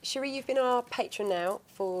Cherie, you've been our patron now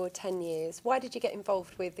for 10 years. Why did you get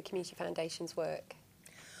involved with the Community Foundation's work?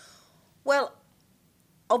 Well,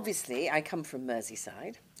 obviously, I come from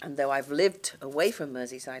Merseyside, and though I've lived away from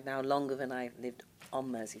Merseyside now longer than I've lived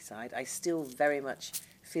on Merseyside, I still very much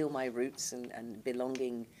feel my roots and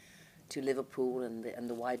belonging to Liverpool and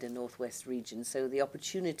the wider Northwest region. So the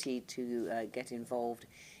opportunity to get involved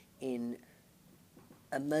in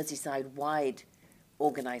a Merseyside-wide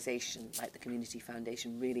organisation like the Community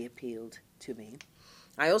Foundation really appealed to me.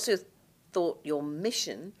 I also thought your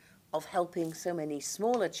mission of helping so many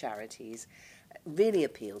smaller charities really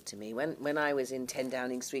appealed to me when I was in 10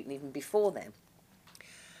 Downing Street and even before then.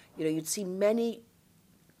 You know, you'd see many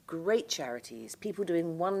great charities, people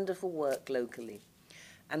doing wonderful work locally,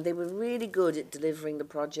 and they were really good at delivering the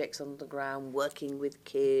projects on the ground, working with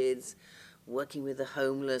kids, working with the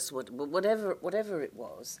homeless, whatever it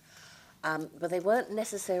was. But they weren't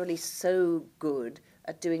necessarily so good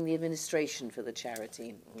at doing the administration for the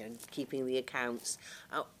charity, you know, keeping the accounts.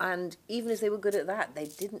 And even as they were good at that, they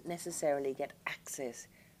didn't necessarily get access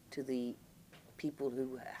to the people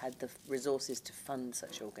who had the resources to fund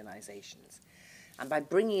such organisations. And by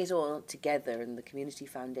bringing it all together and the Community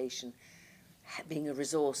Foundation being a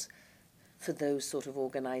resource for those sort of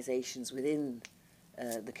organisations within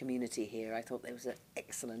the community here, I thought there was an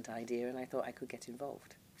excellent idea and I thought I could get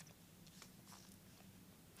involved.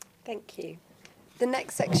 Thank you. The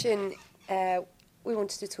next section we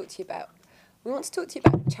wanted to talk to you about. We want to talk to you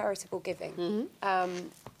about charitable giving. Mm-hmm.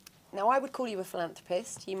 Now, I would call you a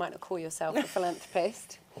philanthropist. You might not call yourself a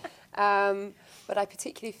philanthropist. But I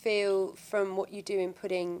particularly feel from what you do in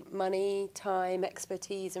putting money, time,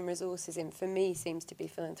 expertise and resources in, for me, seems to be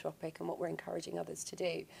philanthropic and what we're encouraging others to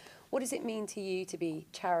do. What does it mean to you to be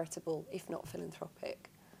charitable, if not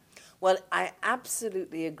philanthropic? Well, I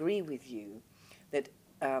absolutely agree with you that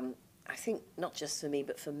I think not just for me,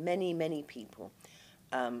 but for many, many people,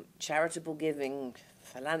 charitable giving,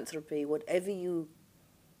 philanthropy, whatever you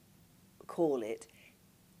call it,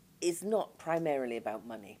 is not primarily about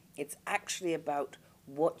money. It's actually about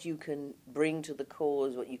what you can bring to the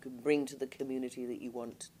cause, what you can bring to the community that you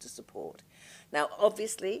want to support. Now,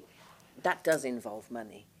 obviously, that does involve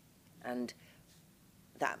money, and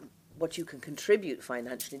that what you can contribute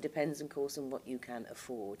financially depends, of course, on what you can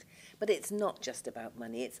afford. But it's not just about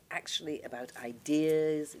money. It's actually about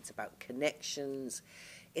ideas. It's about connections.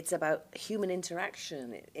 It's about human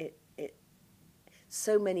interaction.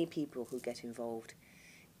 So many people who get involved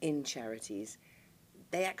in charities,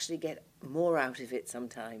 they actually get more out of it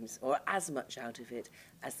sometimes, or as much out of it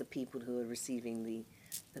as the people who are receiving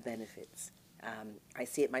the benefits. I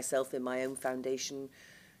see it myself in my own foundation,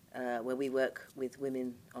 where we work with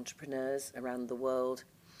women entrepreneurs around the world,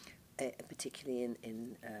 particularly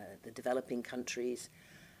in the developing countries,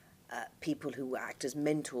 people who act as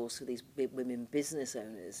mentors for these women business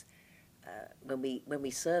owners. When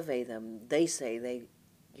we survey them, they say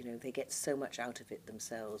they get so much out of it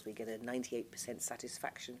themselves. We get a 98%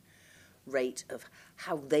 satisfaction rate of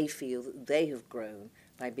how they feel that they have grown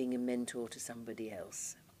by being a mentor to somebody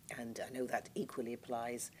else. And I know that equally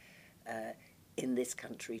applies in this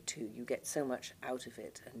country too. You get so much out of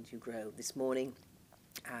it and you grow. This morning,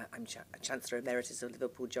 I'm Chancellor Emeritus of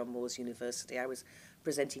Liverpool John Moores University. I was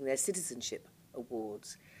presenting their citizenship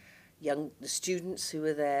awards. The students who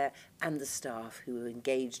were there and the staff who were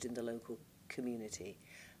engaged in the local community.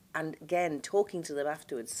 And again, talking to them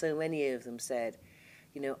afterwards, so many of them said,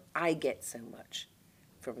 I get so much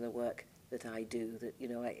from the work that I do that,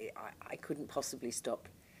 I couldn't possibly stop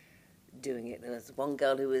doing it. There was one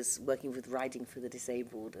girl who was working with Riding for the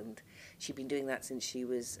Disabled, and she'd been doing that since she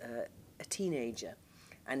was a teenager.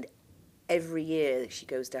 And every year she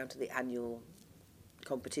goes down to the annual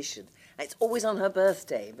competition. And it's always on her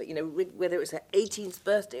birthday, but, whether it was her 18th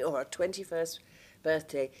birthday or her 21st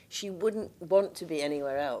birthday, she wouldn't want to be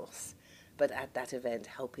anywhere else but at that event,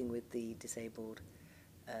 helping with the disabled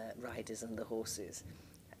riders and the horses.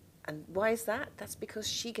 And why is that? That's because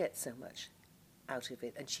she gets so much out of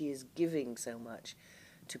it, and she is giving so much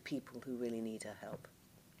to people who really need her help.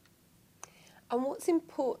 And what's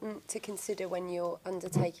important to consider when you're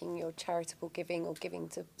undertaking your charitable giving or giving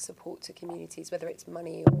to support to communities, whether it's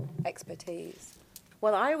money or expertise?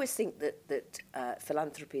 Well, I always think that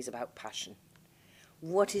philanthropy is about passion.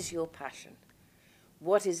 What is your passion?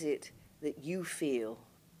 What is it that you feel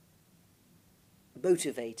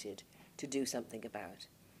motivated to do something about?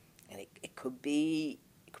 And it could be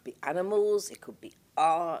animals, it could be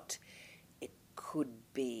art, it could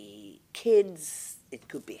be kids, it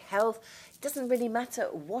could be health. It doesn't really matter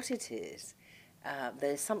what it is.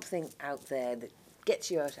 There's something out there that, gets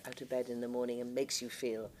you out of bed in the morning and makes you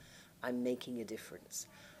feel I'm making a difference.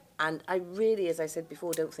 And I really, as I said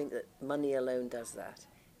before, don't think that money alone does that.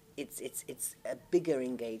 It's a bigger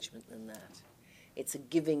engagement than that. It's a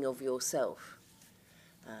giving of yourself.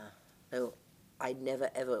 Though I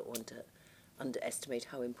never ever want to underestimate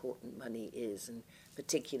how important money is, and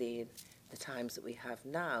particularly in the times that we have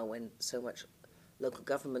now when so much local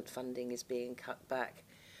government funding is being cut back,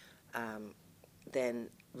 then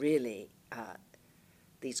really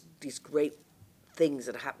these great things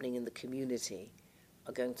that are happening in the community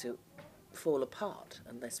are going to fall apart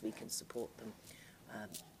unless we can support them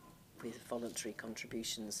with voluntary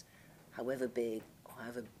contributions, however big or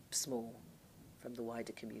however small, from the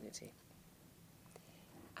wider community.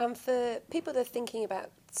 And for people that are thinking about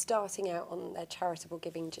starting out on their charitable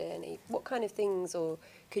giving journey, what kind of things or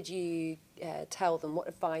could you tell them? What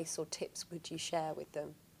advice or tips would you share with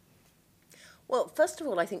them? Well, first of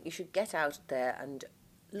all, I think you should get out there and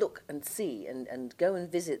look and see and go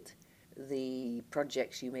and visit the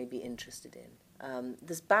projects you may be interested in.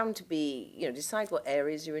 There's bound to be, decide what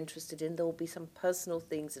areas you're interested in. There will be some personal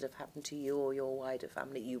things that have happened to you or your wider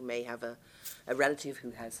family. You may have a relative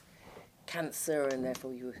who has cancer, and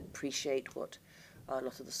therefore you appreciate what a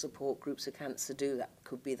lot of the support groups of cancer do. That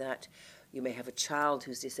could be that. You may have a child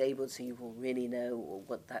who's disabled, so you will really know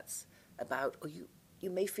what that's about. Or you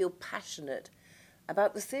may feel passionate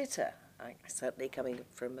about the theatre. I certainly, coming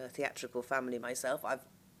from a theatrical family myself, I've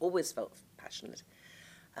always felt passionate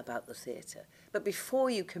about the theatre. But before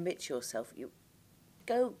you commit yourself, you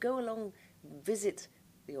go along, visit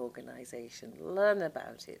the organisation, learn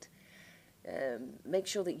about it, make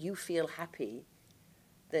sure that you feel happy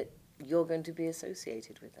that you're going to be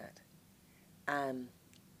associated with that,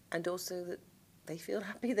 and also that they feel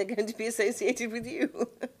happy they're going to be associated with you.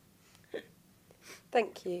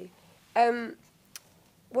 Thank you.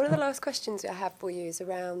 One of the last questions I have for you is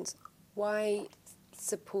around why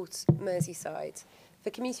support Merseyside. For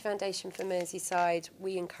Community Foundation for Merseyside,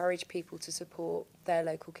 we encourage people to support their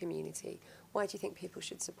local community. Why do you think people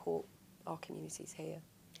should support our communities here?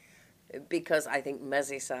 Because I think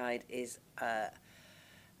Merseyside is a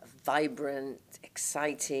vibrant,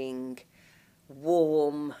 exciting,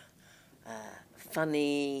 warm,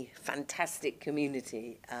 funny, fantastic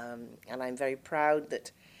community. And I'm very proud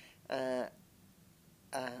that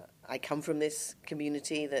I come from this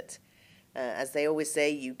community that, as they always say,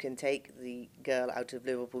 you can take the girl out of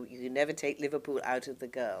Liverpool, you can never take Liverpool out of the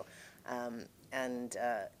girl. And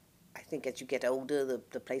I think as you get older,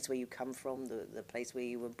 the place where you come from, the place where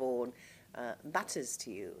you were born, matters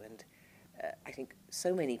to you. And I think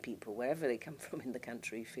so many people, wherever they come from in the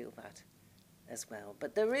country, feel that as well.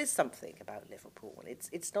 But there is something about Liverpool.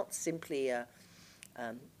 It's not simply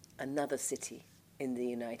another city in the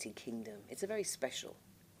United Kingdom. It's a very special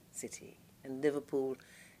city. And Liverpool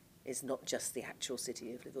is not just the actual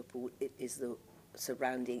city of Liverpool, it is the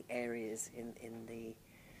surrounding areas in the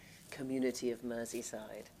community of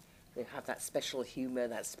Merseyside. They have that special humour,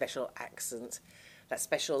 that special accent, that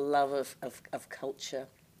special love of culture,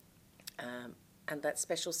 and that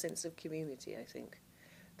special sense of community, I think,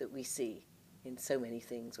 that we see in so many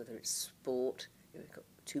things, whether it's sport, we've got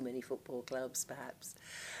too many football clubs perhaps,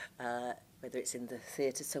 whether it's in the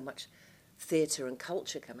theatre, so much theatre and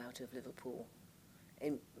culture come out of Liverpool.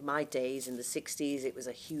 In my days, in the 60s, it was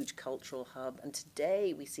a huge cultural hub, and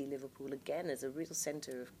today we see Liverpool again as a real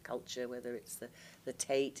centre of culture, whether it's the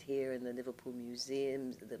Tate here in the Liverpool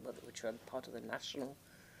Museums, which are part of the National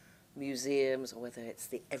Museums, or whether it's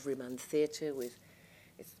the Everyman Theatre with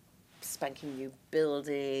its spanking new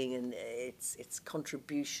building and its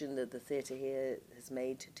contribution that the theatre here has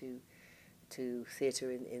made to theatre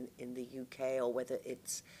in the UK, or whether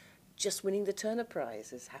it's just winning the Turner Prize,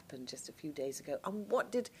 has happened just a few days ago. And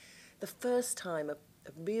what did the first time a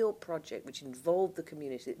real project which involved the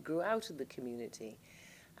community, that grew out of the community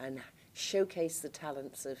and showcased the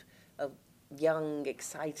talents of young,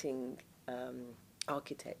 exciting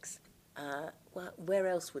architects, well, where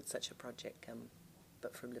else would such a project come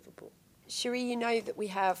but from Liverpool? Cherie, you know that we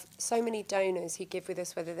have so many donors who give with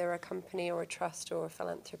us, whether they're a company or a trust or a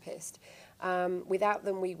philanthropist. Without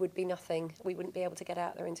them, we would be nothing. We wouldn't be able to get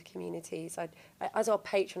out there into communities. As our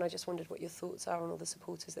patron, I just wondered what your thoughts are on all the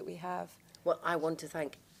supporters that we have. Well, I want to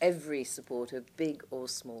thank every supporter, big or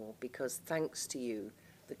small, because thanks to you,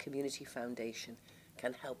 the Community Foundation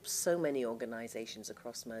can help so many organisations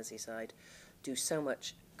across Merseyside do so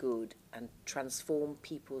much good and transform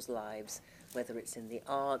people's lives, whether it's in the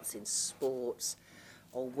arts, in sports,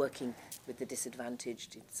 or working with the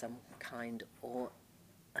disadvantaged in some kind or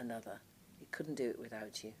another. We couldn't do it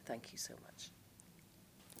without you. Thank you so much.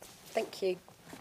 Thank you.